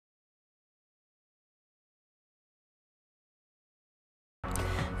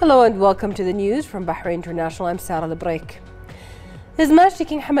Hello and welcome to the news from Bahrain International. I'm Sarah Lebreik. His Majesty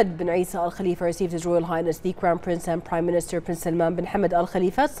King Hamad bin Isa Al Khalifa received His Royal Highness the Crown Prince and Prime Minister Prince Salman bin Hamad Al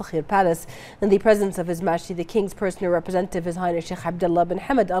Khalifa at Sakhir Palace in the presence of His Majesty the King's personal representative, His Highness Sheikh Abdullah bin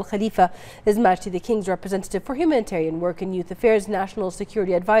Hamad Al Khalifa, His Majesty the King's representative for Humanitarian Work and Youth Affairs, National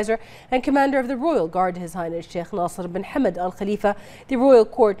Security Advisor and Commander of the Royal Guard, His Highness Sheikh Nasser bin Hamad Al Khalifa, the Royal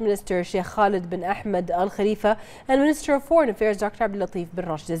Court Minister Sheikh Khalid bin Ahmed Al Khalifa, and Minister of Foreign Affairs Dr. Abdul Latif bin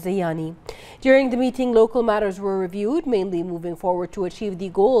Rashid Al Zayani. During the meeting, local matters were reviewed, mainly moving forward to achieve the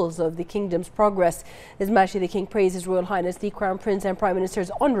goals of the kingdom's progress. His Majesty the King praised His Royal Highness the Crown Prince and Prime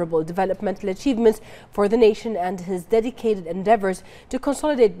Minister's honourable developmental achievements for the nation and his dedicated endeavours to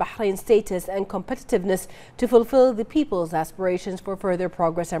consolidate Bahrain's status and competitiveness to fulfil the people's aspirations for further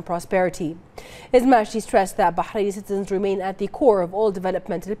progress and prosperity. His Majesty stressed that Bahraini citizens remain at the core of all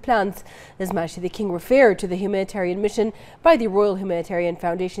developmental plans. His Majesty the King referred to the humanitarian mission by the Royal Humanitarian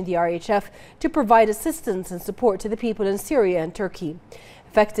Foundation, the RHF, to provide assistance and support to the people in Syria and Turkey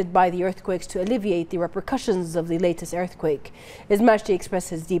affected by the earthquakes to alleviate the repercussions of the latest earthquake. His Majesty expressed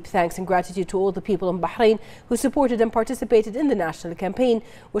his deep thanks and gratitude to all the people in Bahrain who supported and participated in the national campaign,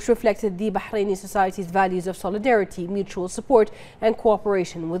 which reflected the Bahraini society's values of solidarity, mutual support and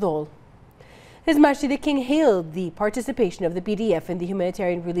cooperation with all. His Majesty the King hailed the participation of the BDF in the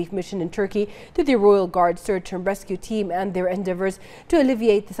humanitarian relief mission in Turkey through the Royal Guard Search and Rescue Team and their endeavours to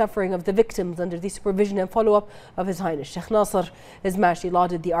alleviate the suffering of the victims under the supervision and follow-up of His Highness Sheikh Nasser. His Majesty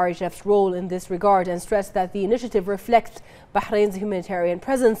lauded the RHF's role in this regard and stressed that the initiative reflects Bahrain's humanitarian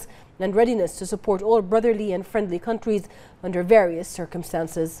presence and readiness to support all brotherly and friendly countries under various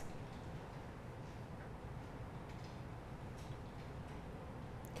circumstances.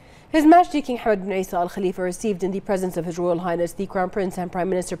 His Majesty King Hamad bin Isa Al Khalifa received in the presence of His Royal Highness the Crown Prince and Prime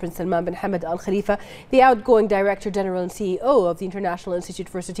Minister Prince Salman bin Hamad Al Khalifa, the outgoing Director General and CEO of the International Institute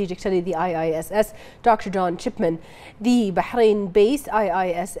for Strategic Study, the IISS, Dr. John Chipman, the Bahrain-based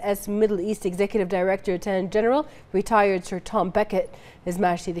IISS Middle East Executive Director Lieutenant General, retired Sir Tom Beckett. His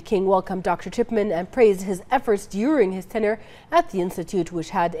Majesty the King welcomed Dr. Chipman and praised his efforts during his tenure at the Institute, which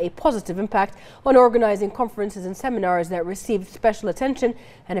had a positive impact on organizing conferences and seminars that received special attention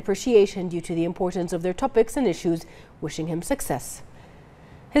and appreciation due to the importance of their topics and issues, wishing him success.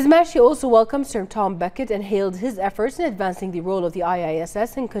 His Majesty also welcomed Sir Tom Beckett and hailed his efforts in advancing the role of the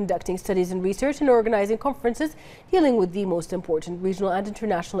IISS in conducting studies and research and organizing conferences dealing with the most important regional and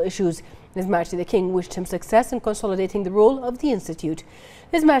international issues. His Majesty the King wished him success in consolidating the role of the Institute.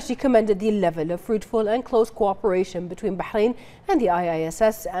 His Majesty commended the level of fruitful and close cooperation between Bahrain and the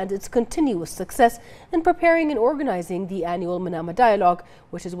IISS and its continuous success in preparing and organizing the annual Manama Dialogue,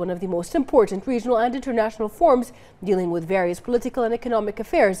 which is one of the most important regional and international forums dealing with various political and economic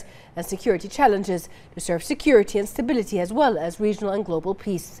affairs and security challenges to serve security and stability as well as regional and global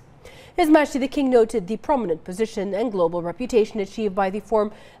peace. His Majesty the King noted the prominent position and global reputation achieved by the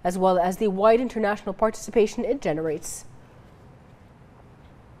forum as well as the wide international participation it generates.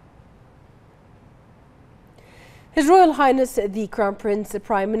 His Royal Highness the Crown Prince,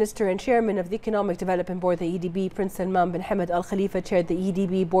 Prime Minister and Chairman of the Economic Development Board, the EDB, Prince Salman bin Hamad Al Khalifa, chaired the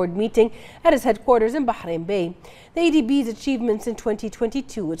EDB board meeting at his headquarters in Bahrain Bay. The EDB's achievements in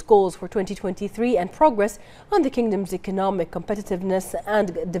 2022, its goals for 2023 and progress on the kingdom's economic competitiveness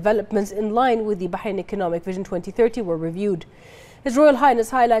and developments in line with the Bahrain Economic Vision 2030 were reviewed. His Royal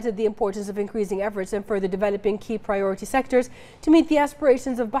Highness highlighted the importance of increasing efforts in further developing key priority sectors to meet the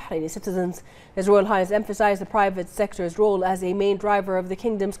aspirations of Bahraini citizens. His Royal Highness emphasized the private sector's role as a main driver of the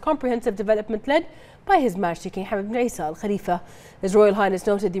kingdom's comprehensive development led by His Majesty King Hamad bin Isa Al Khalifa. His Royal Highness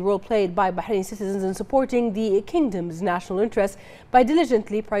noted the role played by Bahraini citizens in supporting the kingdom's national interests by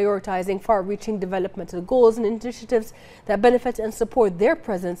diligently prioritizing far-reaching developmental goals and initiatives that benefit and support their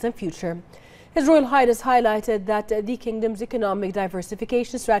present and future. His Royal Highness highlighted that the kingdom's economic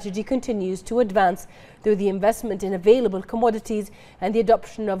diversification strategy continues to advance through the investment in available commodities and the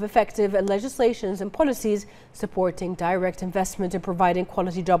adoption of effective legislations and policies supporting direct investment and providing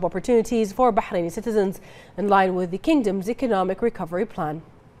quality job opportunities for Bahraini citizens in line with the kingdom's economic recovery plan.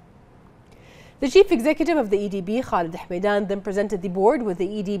 The Chief Executive of the EDB, Khalid Ahmedan, then presented the board with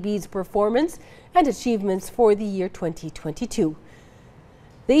the EDB's performance and achievements for the year 2022.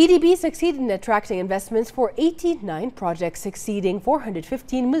 The EDB succeeded in attracting investments for 89 projects exceeding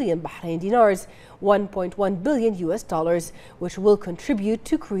 415 million Bahrain dinars, $1.1 billion, which will contribute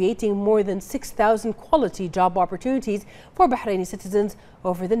to creating more than 6,000 quality job opportunities for Bahraini citizens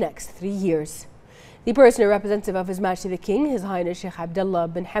over the next 3 years. The personal representative of His Majesty the King, His Highness Sheikh Abdullah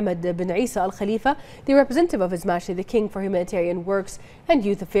bin Hamad bin Isa Al Khalifa, the representative of His Majesty the King for Humanitarian Works and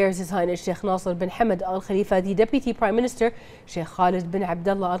Youth Affairs, His Highness Sheikh Nasser bin Hamad Al Khalifa, the Deputy Prime Minister, Sheikh Khalid bin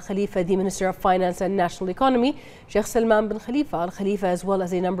Abdullah Al Khalifa, the Minister of Finance and National Economy, Sheikh Salman bin Khalifa Al Khalifa, as well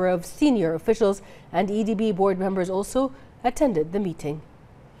as a number of senior officials and EDB board members also attended the meeting.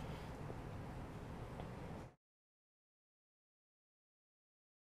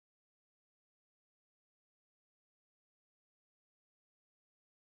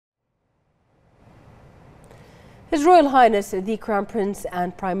 His Royal Highness the Crown Prince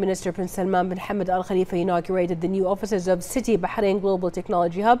and Prime Minister Prince Salman bin Hamad Al Khalifa inaugurated the new offices of City Bahrain Global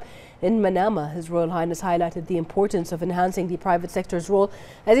Technology Hub in Manama. His Royal Highness highlighted the importance of enhancing the private sector's role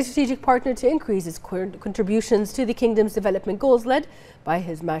as a strategic partner to increase its contributions to the kingdom's development goals led by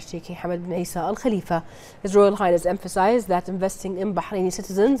His Majesty King Hamad bin Isa Al Khalifa. His Royal Highness emphasized that investing in Bahraini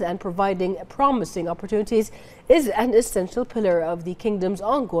citizens and providing promising opportunities is an essential pillar of the kingdom's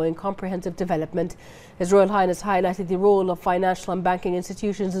ongoing comprehensive development. His Royal Highness highlighted the role of financial and banking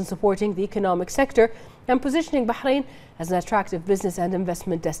institutions in supporting the economic sector and positioning Bahrain as an attractive business and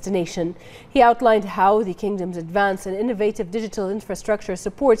investment destination. He outlined how the kingdom's advanced and innovative digital infrastructure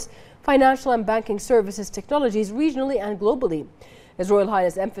supports financial and banking services technologies regionally and globally. His Royal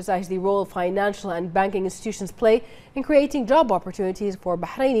Highness emphasized the role financial and banking institutions play in creating job opportunities for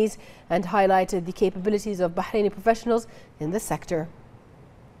Bahrainis and highlighted the capabilities of Bahraini professionals in the sector.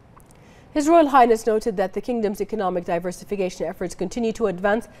 His Royal Highness noted that the kingdom's economic diversification efforts continue to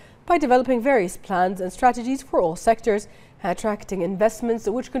advance by developing various plans and strategies for all sectors, attracting investments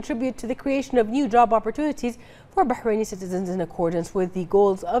which contribute to the creation of new job opportunities for Bahraini citizens in accordance with the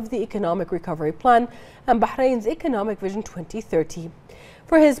goals of the Economic Recovery Plan and Bahrain's Economic Vision 2030.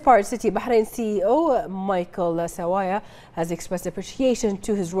 For his part, City Bahrain CEO Michael Sawaya has expressed appreciation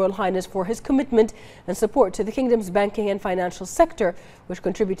to His Royal Highness for his commitment and support to the kingdom's banking and financial sector, which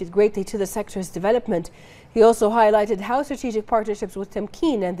contributed greatly to the sector's development. He also highlighted how strategic partnerships with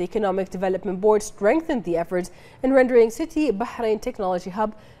Tamkeen and the Economic Development Board strengthened the efforts in rendering City Bahrain Technology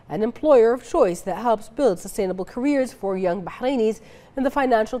Hub an employer of choice that helps build sustainable careers for young Bahrainis in the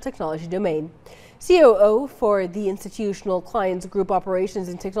financial technology domain. COO for the Institutional Clients Group Operations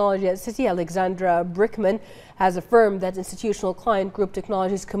and Technology at City, Alexandra Brickman, has affirmed that Institutional Client Group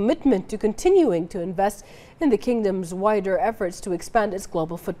Technology's commitment to continuing to invest in the kingdom's wider efforts to expand its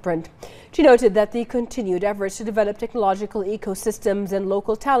global footprint. She noted that the continued efforts to develop technological ecosystems and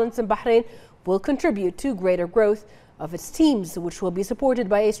local talents in Bahrain will contribute to greater growth of its teams, which will be supported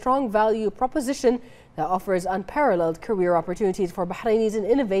by a strong value proposition that offers unparalleled career opportunities for Bahrainis in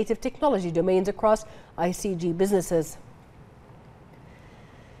innovative technology domains across ICG businesses.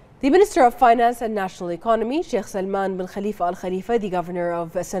 The Minister of Finance and National Economy, Sheikh Salman bin Khalifa Al Khalifa, the Governor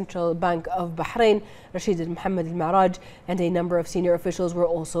of Central Bank of Bahrain, Rashid Al Mohammed Al Maraj, and a number of senior officials were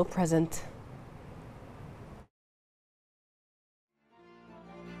also present.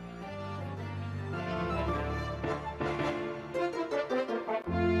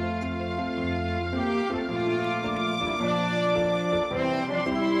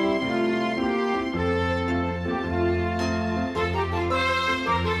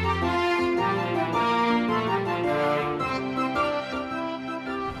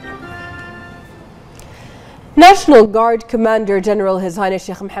 National Guard Commander General His Highness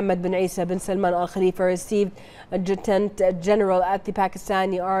Sheikh Mohammed bin Isa bin Salman Al Khalifa received Adjutant General at the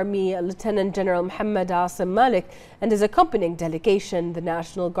Pakistani Army Lieutenant General Muhammad Asim Malik and his accompanying delegation. The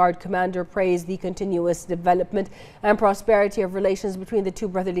National Guard Commander praised the continuous development and prosperity of relations between the two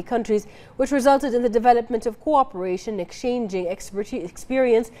brotherly countries, which resulted in the development of cooperation, exchanging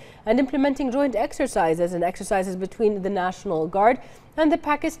experience and implementing joint exercises between the National Guard and the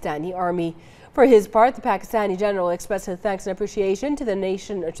Pakistani Army. For his part, the Pakistani general expressed his thanks and appreciation to the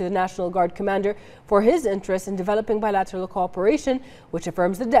National Guard commander for his interest in developing bilateral cooperation, which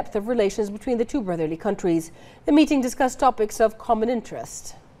affirms the depth of relations between the two brotherly countries. The meeting discussed topics of common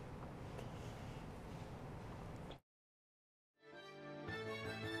interest.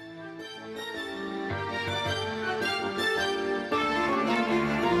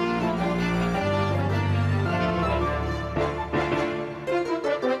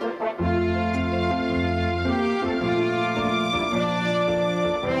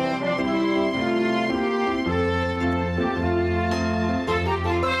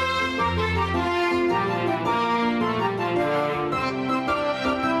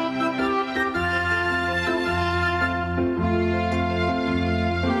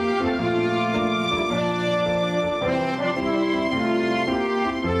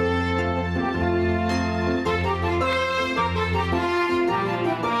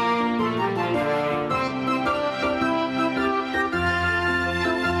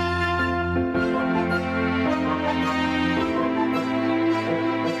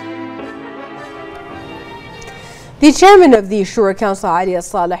 The chairman of the Shura Council, Ali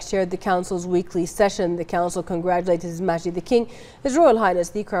Saleh, chaired the council's weekly session. The council congratulated His Majesty the King, His Royal Highness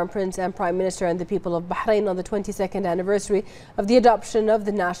the Crown Prince and Prime Minister and the people of Bahrain on the 22nd anniversary of the adoption of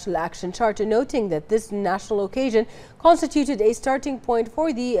the National Action Charter, noting that this national occasion constituted a starting point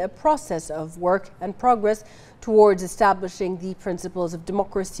for the process of work and progress towards establishing the principles of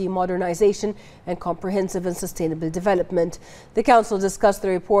democracy, modernization and comprehensive and sustainable development. The Council discussed the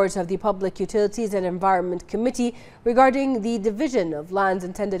reports of the Public Utilities and Environment Committee regarding the division of lands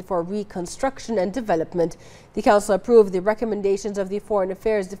intended for reconstruction and development. The Council approved the recommendations of the Foreign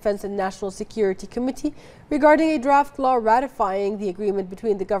Affairs, Defense and National Security Committee regarding a draft law ratifying the agreement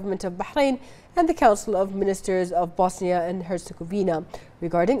between the Government of Bahrain and the Council of Ministers of Bosnia and Herzegovina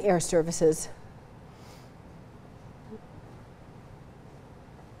regarding air services.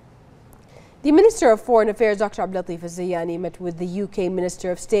 The Minister of Foreign Affairs, Dr. Abdulatif Al-Zayani, met with the UK Minister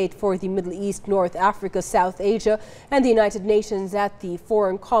of State for the Middle East, North Africa, South Asia and the United Nations at the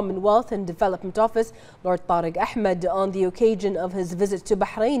Foreign Commonwealth and Development Office, Lord Tariq Ahmed, on the occasion of his visit to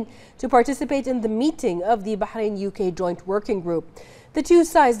Bahrain to participate in the meeting of the Bahrain-UK Joint Working Group. The two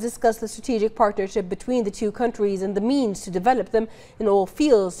sides discussed the strategic partnership between the two countries and the means to develop them in all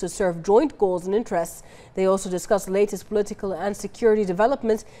fields to serve joint goals and interests. They also discussed the latest political and security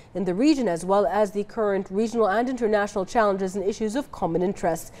developments in the region, as well as the current regional and international challenges and issues of common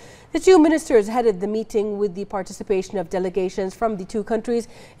interest. The two ministers headed the meeting with the participation of delegations from the two countries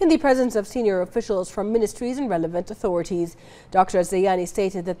in the presence of senior officials from ministries and relevant authorities. Dr. Zayani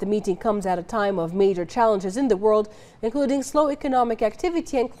stated that the meeting comes at a time of major challenges in the world, including slow economic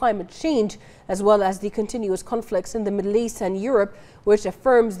activity and climate change, as well as the continuous conflicts in the Middle East and Europe, which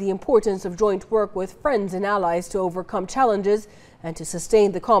affirms the importance of joint work with friends and allies to overcome challenges and to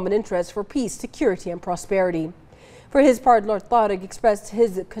sustain the common interest for peace, security and prosperity. For his part, Lord Tariq expressed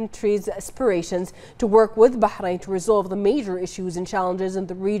his country's aspirations to work with Bahrain to resolve the major issues and challenges in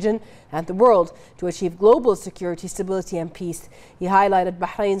the region and the world to achieve global security, stability and peace. He highlighted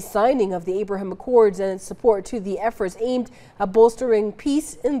Bahrain's signing of the Abraham Accords and its support to the efforts aimed at bolstering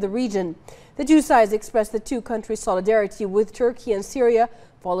peace in the region. The two sides expressed the two countries' solidarity with Turkey and Syria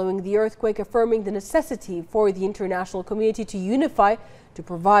following the earthquake, affirming the necessity for the international community to unify to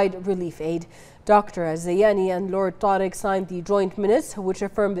provide relief aid. Dr. Zayani and Lord Tariq signed the joint minutes, which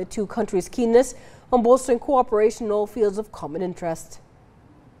affirmed the two countries' keenness on bolstering cooperation in all fields of common interest.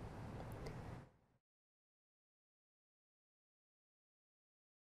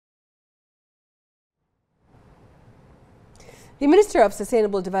 The Minister of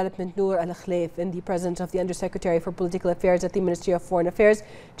Sustainable Development, Noor Al-Khlaif, in the presence of the Undersecretary for Political Affairs at the Ministry of Foreign Affairs,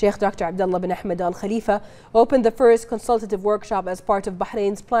 Sheikh Dr. Abdullah bin Ahmed Al Khalifa, opened the first consultative workshop as part of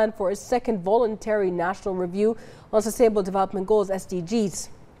Bahrain's plan for a second voluntary national review on Sustainable Development Goals, SDGs.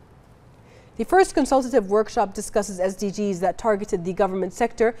 The first consultative workshop discusses SDGs that targeted the government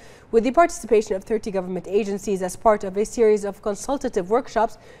sector with the participation of 30 government agencies as part of a series of consultative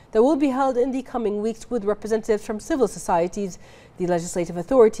workshops that will be held in the coming weeks with representatives from civil societies, the legislative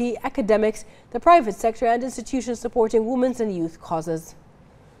authority, academics, the private sector and institutions supporting women's and youth causes.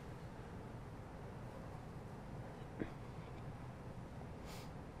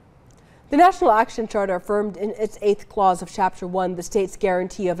 The National Action Charter affirmed in its 8th clause of Chapter 1 the state's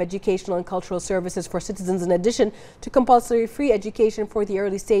guarantee of educational and cultural services for citizens in addition to compulsory free education for the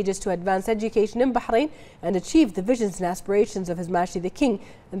early stages to advance education in Bahrain and achieve the visions and aspirations of His Majesty the King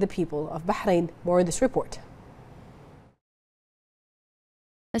and the people of Bahrain. More in this report.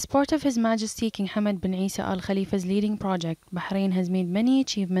 As part of His Majesty King Hamad bin Isa Al Khalifa's leading project, Bahrain has made many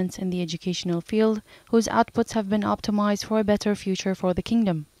achievements in the educational field whose outputs have been optimized for a better future for the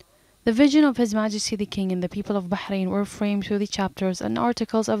kingdom. The vision of His Majesty the King and the people of Bahrain were framed through the chapters and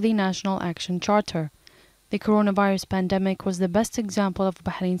articles of the National Action Charter. The coronavirus pandemic was the best example of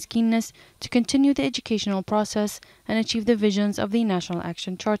Bahrain's keenness to continue the educational process and achieve the visions of the National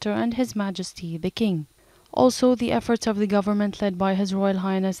Action Charter and His Majesty the King. Also, the efforts of the government led by His Royal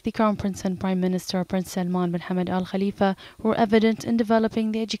Highness the Crown Prince and Prime Minister Prince Salman bin Hamad Al Khalifa were evident in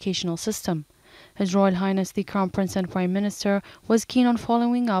developing the educational system. His Royal Highness the Crown Prince and Prime Minister was keen on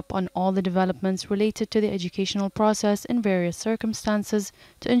following up on all the developments related to the educational process in various circumstances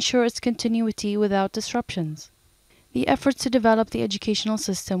to ensure its continuity without disruptions. The efforts to develop the educational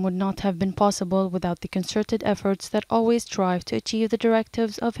system would not have been possible without the concerted efforts that always strive to achieve the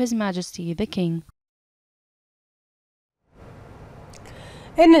directives of His Majesty the King.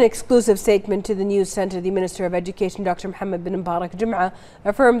 In an exclusive statement to the news center, the Minister of Education, Dr. Mohammed bin Mubarak Jum'a,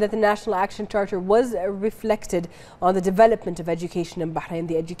 affirmed that the National Action Charter was reflected on the development of education in Bahrain,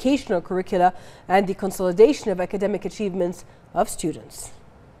 the educational curricula, and the consolidation of academic achievements of students.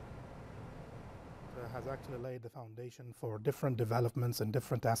 has actually laid the foundation for different developments and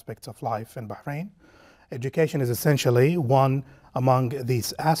different aspects of life in Bahrain. Education is essentially one among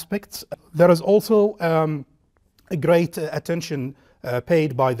these aspects. There is also a great attention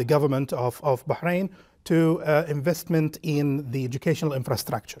paid by the government of Bahrain to investment in the educational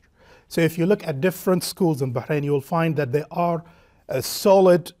infrastructure. So if you look at different schools in Bahrain, you will find that they are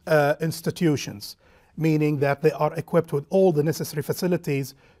solid institutions, meaning that they are equipped with all the necessary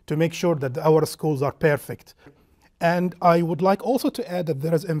facilities to make sure that our schools are perfect. And I would like also to add that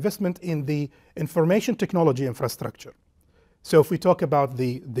there is investment in the information technology infrastructure. So if we talk about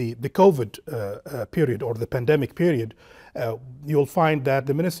the COVID period or the pandemic period, you'll find that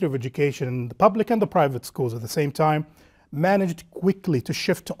the Ministry of Education, the public and the private schools at the same time, managed quickly to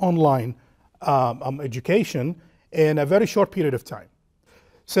shift to online education in a very short period of time.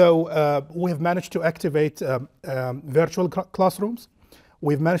 So we have managed to activate virtual classrooms.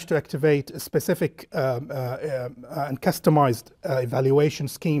 We've managed to activate specific and customized evaluation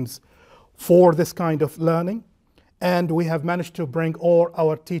schemes for this kind of learning. And we have managed to bring all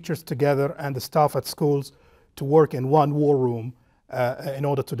our teachers together and the staff at schools to work in one war room in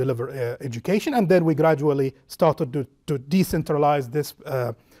order to deliver education. And then we gradually started to decentralize this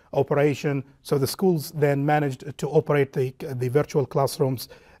operation. So the schools then managed to operate the virtual classrooms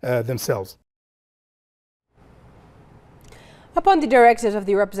themselves. Upon the directive of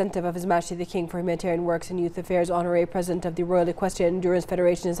the representative of His Majesty the King for Humanitarian Works and Youth Affairs, Honorary President of the Royal Equestrian Endurance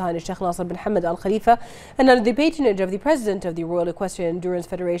Federation, His Highness Sheikh Nasser bin Hamad Al Khalifa, and under the patronage of the President of the Royal Equestrian Endurance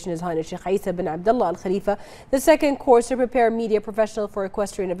Federation, His Highness Sheikh Isa bin Abdullah Al Khalifa, the second course to prepare media professionals for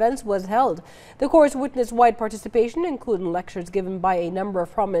equestrian events was held. The course witnessed wide participation, including lectures given by a number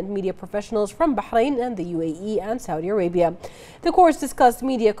of prominent media professionals from Bahrain and the UAE and Saudi Arabia. The course discussed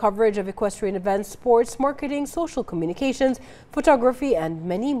media coverage of equestrian events, sports, marketing, social communications, photography, and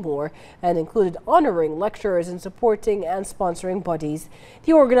many more, and included honoring lecturers and supporting and sponsoring bodies.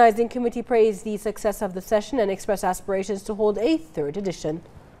 The organizing committee praised the success of the session and expressed aspirations to hold a third edition.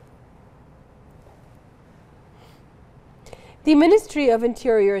 The Ministry of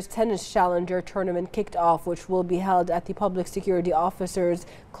Interior's Tennis Challenger tournament kicked off, which will be held at the Public Security Officers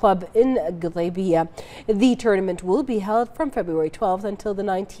Club in Gudaybiya. The tournament will be held from February 12th until the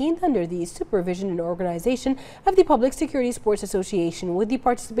 19th under the supervision and organization of the Public Security Sports Association, with the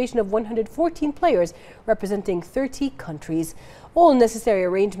participation of 114 players representing 30 countries. All necessary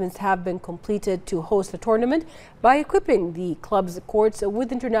arrangements have been completed to host the tournament by equipping the club's courts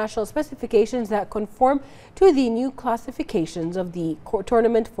with international specifications that conform to the new classifications of the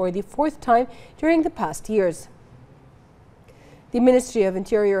tournament for the fourth time during the past years. The Ministry of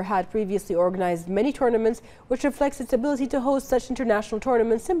Interior had previously organized many tournaments, which reflects its ability to host such international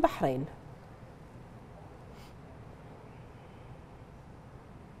tournaments in Bahrain.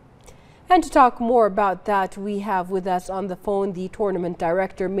 And to talk more about that, we have with us on the phone the tournament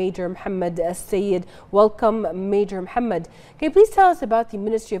director, Major Mohammed Sayed. Welcome, Major Mohammed. Can you please tell us about the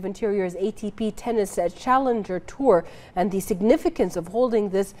Ministry of Interior's ATP Tennis Challenger Tour and the significance of holding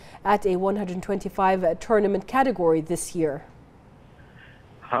this at a 125 tournament category this year?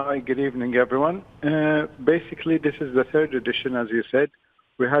 Hi, good evening, everyone. Basically, this is the third edition, as you said.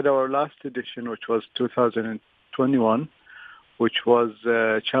 We had our last edition, which was 2021. Which was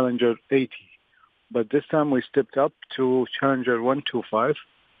Challenger 80. But this time we stepped up to Challenger 125.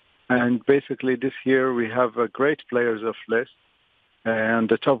 And basically this year we have great players of list. And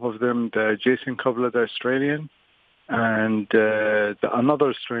the top of them, the Jason Kovler, the Australian, and another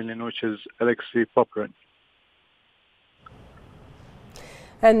Australian, which is Alexei Poprin.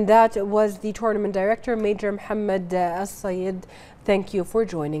 And that was the tournament director, Major Mohammed Sayed. Thank you for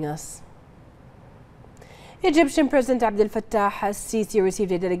joining us. Egyptian President Abdel Fattah al-Sisi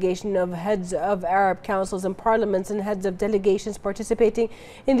received a delegation of heads of Arab councils and parliaments and heads of delegations participating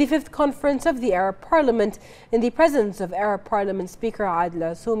in the 5th conference of the Arab Parliament. In the presence of Arab Parliament Speaker Adel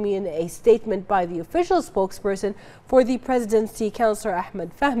Assoumi, in a statement by the official spokesperson for the presidency, Councillor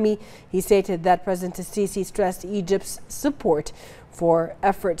Ahmed Fahmy, he stated that President al-Sisi stressed Egypt's support for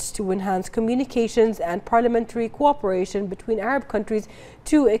efforts to enhance communications and parliamentary cooperation between Arab countries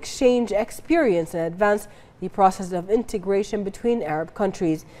to exchange experience and advance the process of integration between Arab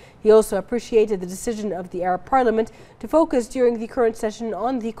countries. He also appreciated the decision of the Arab Parliament to focus during the current session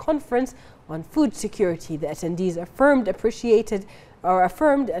on the conference on food security. The attendees affirmed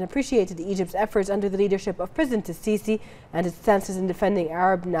and appreciated Egypt's efforts under the leadership of President al-Sisi and its stances in defending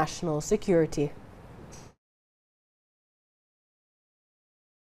Arab national security.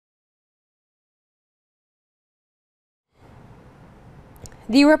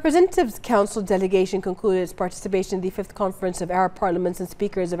 The Representatives Council delegation concluded its participation in the 5th Conference of Arab Parliaments and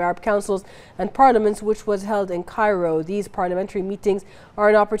Speakers of Arab Councils and Parliaments, which was held in Cairo. These parliamentary meetings are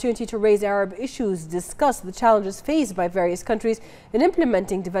an opportunity to raise Arab issues, discuss the challenges faced by various countries in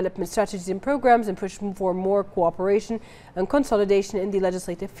implementing development strategies and programs, and push for more cooperation and consolidation in the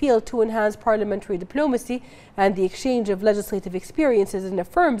legislative field to enhance parliamentary diplomacy and the exchange of legislative experiences, and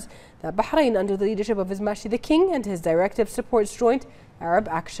affirms that Bahrain, under the leadership of His Majesty the King and his directive, supports joint Arab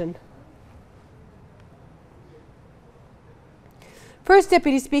action. First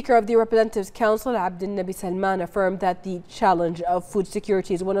Deputy Speaker of the Representatives Council, Abdel Salman, affirmed that the challenge of food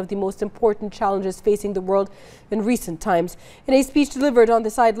security is one of the most important challenges facing the world in recent times. In a speech delivered on the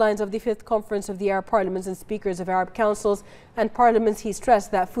sidelines of the 5th Conference of the Arab Parliaments and Speakers of Arab Councils and Parliaments, he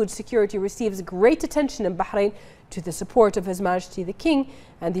stressed that food security receives great attention in Bahrain to the support of His Majesty the King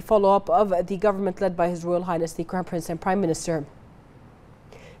and the follow-up of the government led by His Royal Highness the Crown Prince and Prime Minister.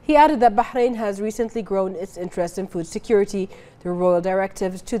 He added that Bahrain has recently grown its interest in food security through royal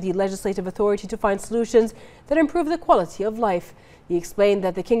directives to the legislative authority to find solutions that improve the quality of life. He explained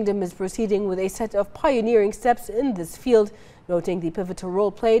that the kingdom is proceeding with a set of pioneering steps in this field, noting the pivotal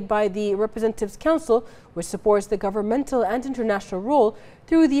role played by the Representatives Council, which supports the governmental and international role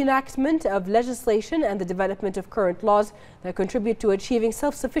through the enactment of legislation and the development of current laws that contribute to achieving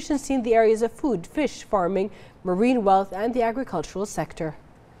self-sufficiency in the areas of food, fish, farming, marine wealth, and the agricultural sector.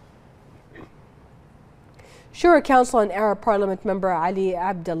 Shura Council and Arab Parliament member Ali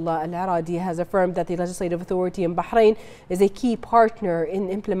Abdullah Al-Aradi has affirmed that the legislative authority in Bahrain is a key partner in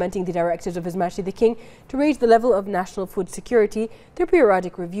implementing the directives of His Majesty the King to raise the level of national food security through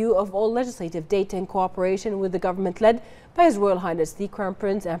periodic review of all legislative data in cooperation with the government led by His Royal Highness the Crown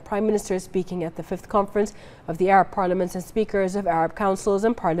Prince and Prime Minister, speaking at the 5th Conference of the Arab Parliaments and Speakers of Arab Councils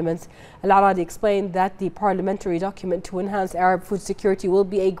and Parliaments. Al-Aradi explained that the parliamentary document to enhance Arab food security will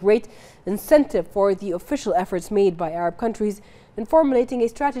be a great incentive for the official efforts made by Arab countries in formulating a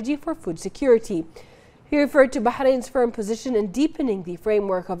strategy for food security. He referred to Bahrain's firm position in deepening the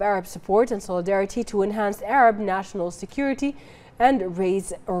framework of Arab support and solidarity to enhance Arab national security and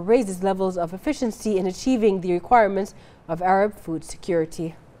raises levels of efficiency in achieving the requirements of Arab food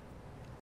security.